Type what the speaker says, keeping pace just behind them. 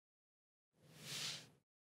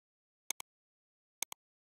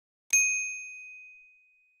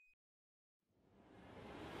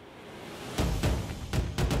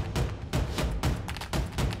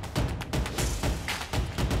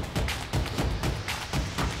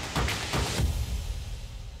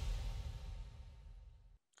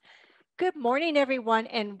Good morning, everyone,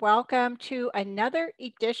 and welcome to another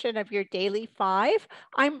edition of your Daily Five.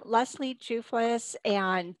 I'm Leslie Jouflas,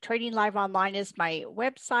 and Trading Live Online is my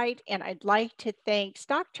website. And I'd like to thank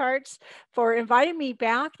StockCharts for inviting me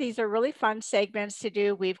back. These are really fun segments to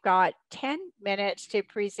do. We've got 10 minutes to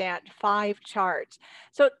present five charts.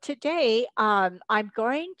 So today, I'm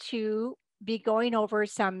going to be going over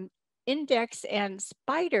some index and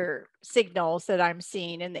spider signals that I'm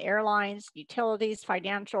seeing in the airlines, utilities,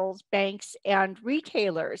 financials, banks, and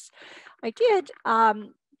retailers. I did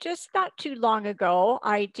just not too long ago,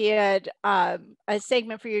 I did a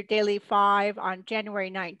segment for your Daily Five on January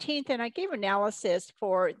 19th, and I gave analysis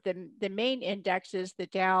for the main indexes, the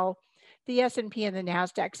Dow, the S&P, and the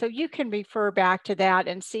NASDAQ. So you can refer back to that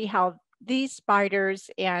and see how these spiders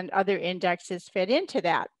and other indexes fit into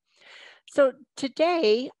that. So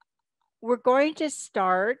today, we're going to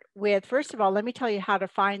start with, first of all, let me tell you how to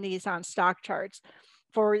find these on StockCharts.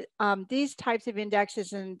 For these types of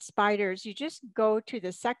indexes and spiders, you just go to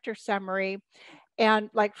the sector summary.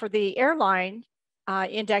 And like for the airline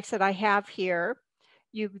index that I have here,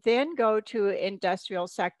 you then go to industrial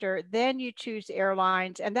sector, then you choose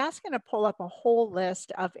airlines, and that's going to pull up a whole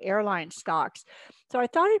list of airline stocks. So I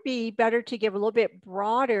thought it'd be better to give a little bit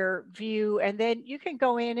broader view, and then you can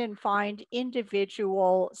go in and find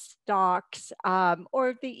individual stocks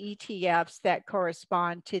or the ETFs that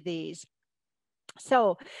correspond to these.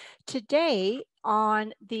 So today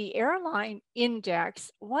on the airline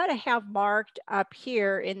index, what I have marked up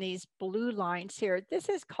here in these blue lines here, this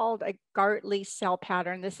is called a Gartley sell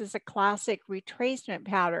pattern. This is a classic retracement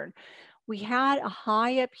pattern. We had a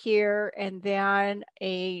high up here and then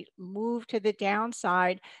a move to the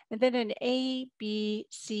downside and then an A, B,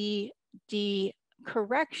 C, D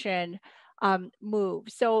correction move.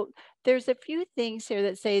 So there's a few things here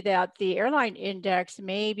that say that the airline index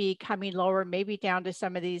may be coming lower, maybe down to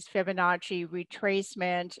some of these Fibonacci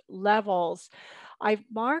retracement levels. I've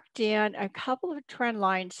marked in a couple of trend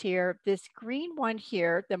lines here. This green one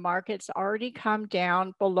here, the market's already come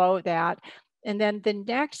down below that. And then the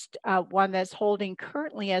next one that's holding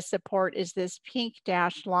currently as support is this pink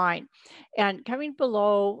dashed line. And coming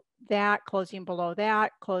below that, closing below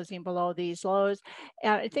these lows.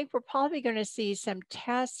 And I think we're probably going to see some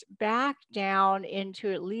tests back down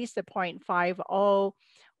into at least the 0.50 or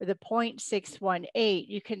the 0.618.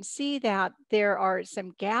 You can see that there are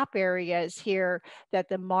some gap areas here that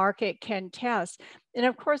the market can test. And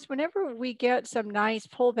of course, whenever we get some nice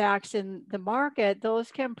pullbacks in the market,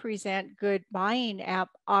 those can present good buying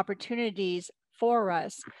opportunities for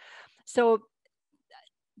us. So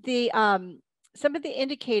the some of the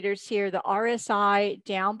indicators here, the RSI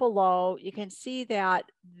down below, you can see that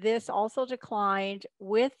this also declined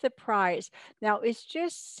with the price. Now it's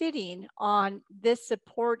just sitting on this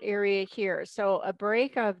support area here. So a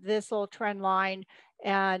break of this little trend line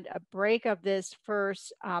and a break of this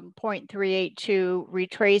first 0.382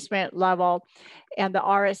 retracement level and the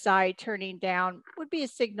RSI turning down would be a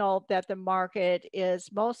signal that the market is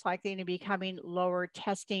most likely to be coming lower,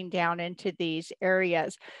 testing down into these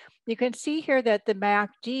areas. You can see here that the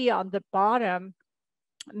MACD on the bottom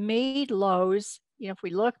made lows. You know, if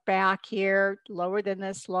we look back here, lower than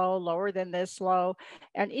this low,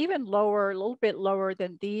 and even lower, a little bit lower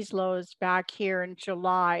than these lows back here in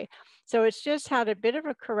July. So it's just had a bit of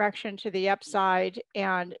a correction to the upside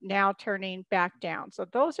and now turning back down. So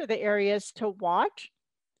those are the areas to watch.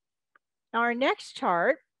 Now our next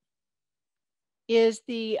chart is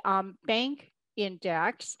the bank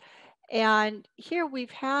index. And here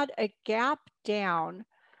we've had a gap down.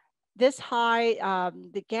 This high,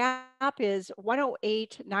 the gap is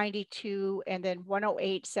 108.92 and then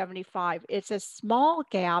 108.75. It's a small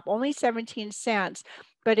gap, only 17 cents.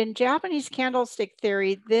 But in Japanese candlestick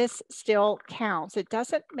theory, this still counts. It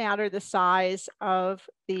doesn't matter the size of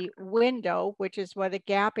the window, which is what a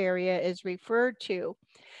gap area is referred to.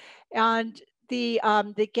 And the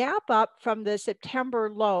gap up from the September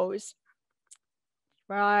lows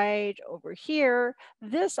right over here.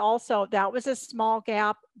 This also, that was a small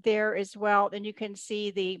gap there as well. And you can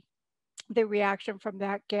see the reaction from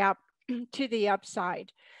that gap to the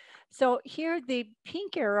upside. So here the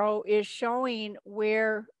pink arrow is showing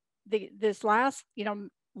where this last,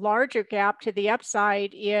 larger gap to the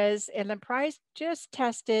upside is, and the price just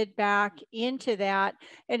tested back into that.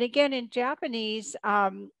 And again, in Japanese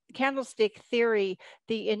candlestick theory,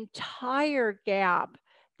 the entire gap,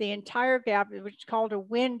 which is called a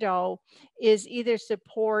window, is either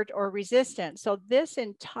support or resistance. So this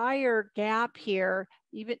entire gap here,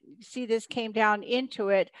 even see this came down into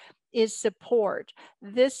it, is support.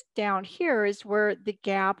 This down here is where the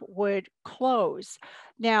gap would close.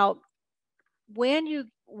 Now, when you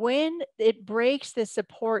when it breaks the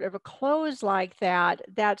support of a close like that,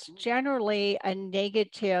 that's generally a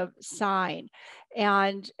negative sign.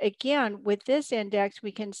 And again, with this index,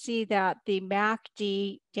 we can see that the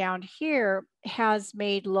MACD down here has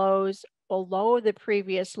made lows below the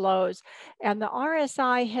previous lows, and the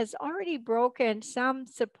RSI has already broken some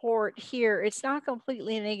support here. It's not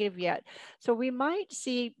completely negative yet. So we might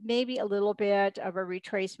see maybe a little bit of a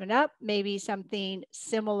retracement up, maybe something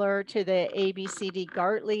similar to the ABCD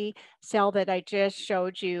Gartley cell that I just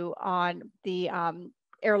showed you on the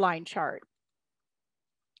airline chart.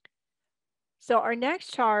 So our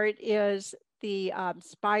next chart is the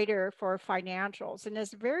spider for financials, and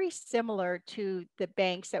it's very similar to the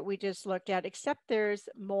banks that we just looked at, except there's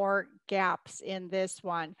more gaps in this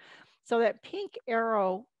one. So that pink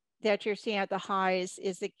arrow that you're seeing at the highs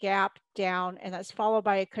is a gap down, and that's followed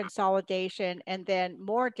by a consolidation and then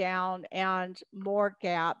more down and more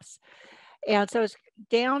gaps. And so it's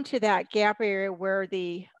down to that gap area where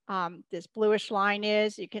the this bluish line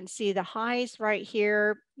is. You can see the highs right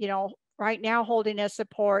here, right now holding as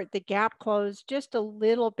support. The gap closed just a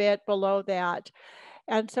little bit below that.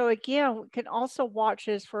 And so again, we can also watch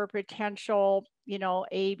this for a potential,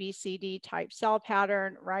 A, B, C, D type sell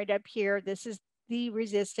pattern right up here. This is the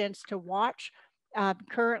resistance to watch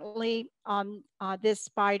currently on this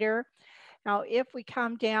spider. Now, if we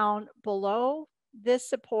come down below this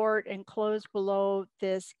support and close below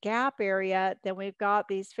this gap area, then we've got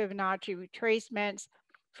these Fibonacci retracements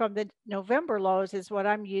from the November lows is what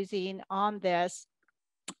I'm using on this.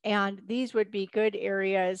 And these would be good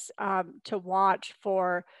areas to watch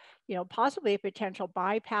for, possibly a potential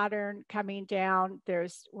buy pattern coming down.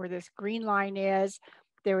 There's where this green line is.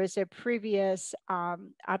 There was a previous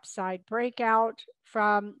upside breakout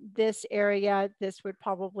from this area. This would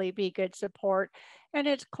probably be good support. And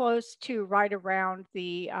it's close to right around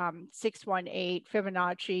the 618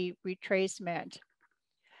 Fibonacci retracement.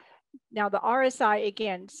 Now the RSI,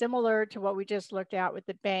 again, similar to what we just looked at with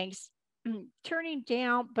the banks, turning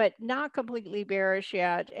down, but not completely bearish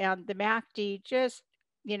yet. And the MACD just,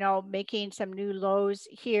 making some new lows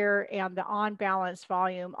here, and the on balance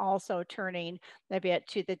volume also turning a bit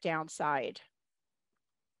to the downside.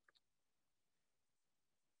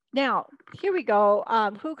 Now, here we go.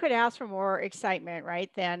 Who could ask for more excitement,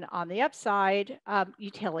 right? Then on the upside,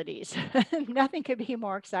 utilities. Nothing could be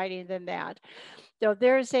more exciting than that. So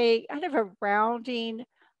there's a kind of a rounding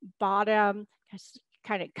bottom,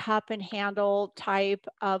 kind of cup and handle type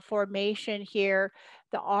of formation here.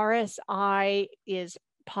 The RSI is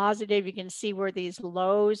positive. You can see where these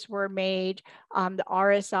lows were made. The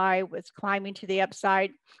RSI was climbing to the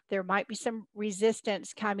upside. There might be some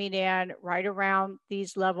resistance coming in right around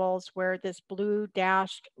these levels where this blue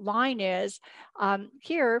dashed line is.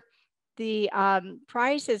 Here, the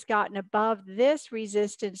price has gotten above this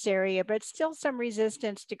resistance area, but still some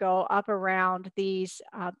resistance to go up around these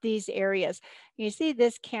areas. You see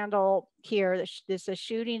this candle here, this is a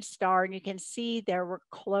shooting star, and you can see there were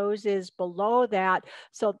closes below that.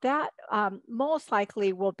 So that most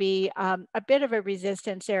likely will be a bit of a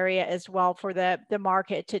resistance area as well for the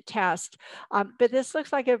market to test. But this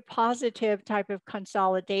looks like a positive type of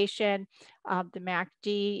consolidation. The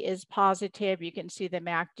MACD is positive. You can see the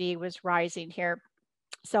MACD was rising here.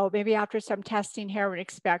 So maybe after some testing here, we'd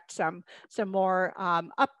expect some more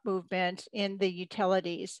up movement in the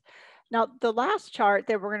utilities. Now, the last chart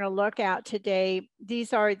that we're going to look at today,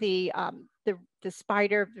 these are the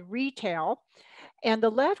spider of the retail. And the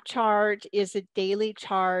left chart is a daily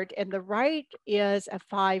chart, and the right is a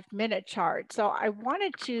 5-minute chart. So I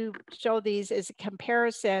wanted to show these as a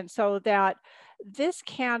comparison so that this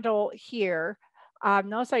candle here,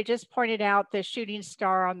 notice I just pointed out the shooting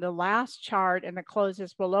star on the last chart and the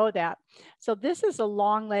closes below that. So this is a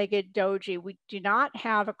long-legged doji. We do not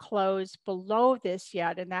have a close below this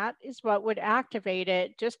yet, and that is what would activate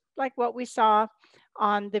it, just like what we saw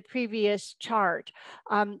on the previous chart.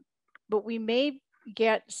 But we may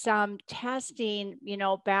get some testing,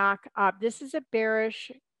 back up. This is a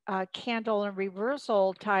bearish candle and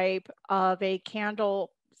reversal type of a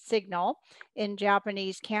candle signal in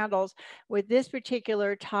Japanese candles. With this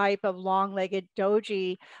particular type of long-legged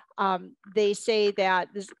doji, they say that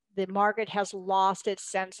the market has lost its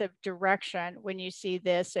sense of direction when you see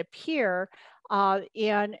this appear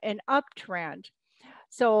in an uptrend.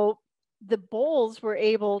 So the bulls were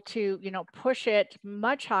able to, push it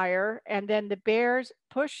much higher, and then the bears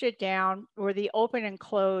pushed it down where the open and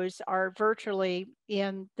close are virtually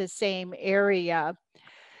in the same area.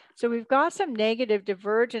 So we've got some negative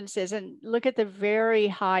divergences, and look at the very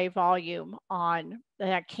high volume on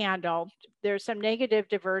that candle. There's some negative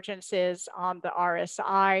divergences on the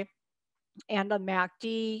RSI. and the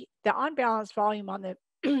MACD, the unbalanced volume on the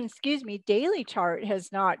excuse me, daily chart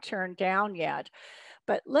has not turned down yet.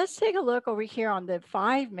 But let's take a look over here on the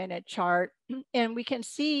 5-minute chart, and we can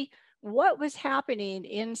see what was happening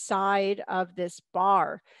inside of this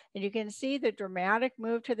bar. And you can see the dramatic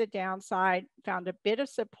move to the downside, found a bit of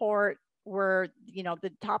support where,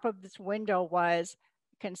 the top of this window was,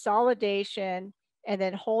 consolidation, and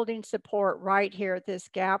then holding support right here at this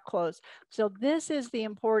gap close. So this is the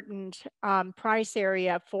important price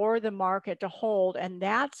area for the market to hold, and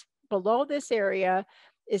that's below this area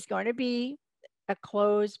is going to be a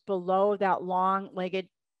close below that long-legged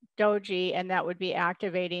doji, and that would be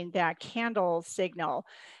activating that candle signal.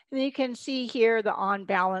 And then you can see here the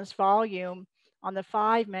on-balance volume on the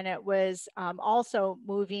 5-minute was also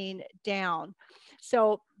moving down.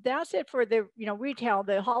 So that's it for the retail.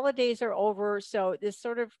 The holidays are over, so this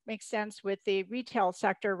sort of makes sense with the retail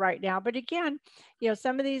sector right now. But again,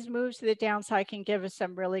 some of these moves to the downside can give us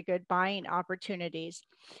some really good buying opportunities.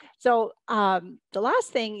 So the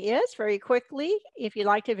last thing is, very quickly, if you'd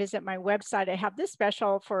like to visit my website, I have this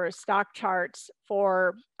special for StockCharts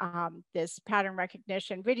for this pattern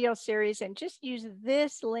recognition video series, and just use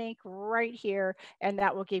this link right here, and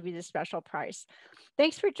that will give you the special price.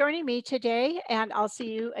 Thanks for joining me today, and I'll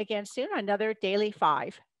see you again soon on another Daily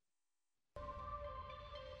 5.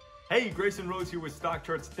 Hey, Grayson Rose here with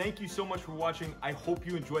StockCharts. Thank you so much for watching. I hope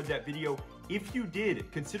you enjoyed that video. If you did,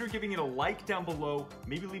 consider giving it a like down below,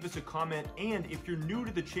 maybe leave us a comment, and if you're new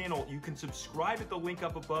to the channel, you can subscribe at the link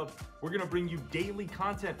up above. We're gonna bring you daily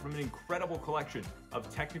content from an incredible collection of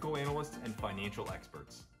technical analysts and financial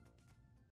experts.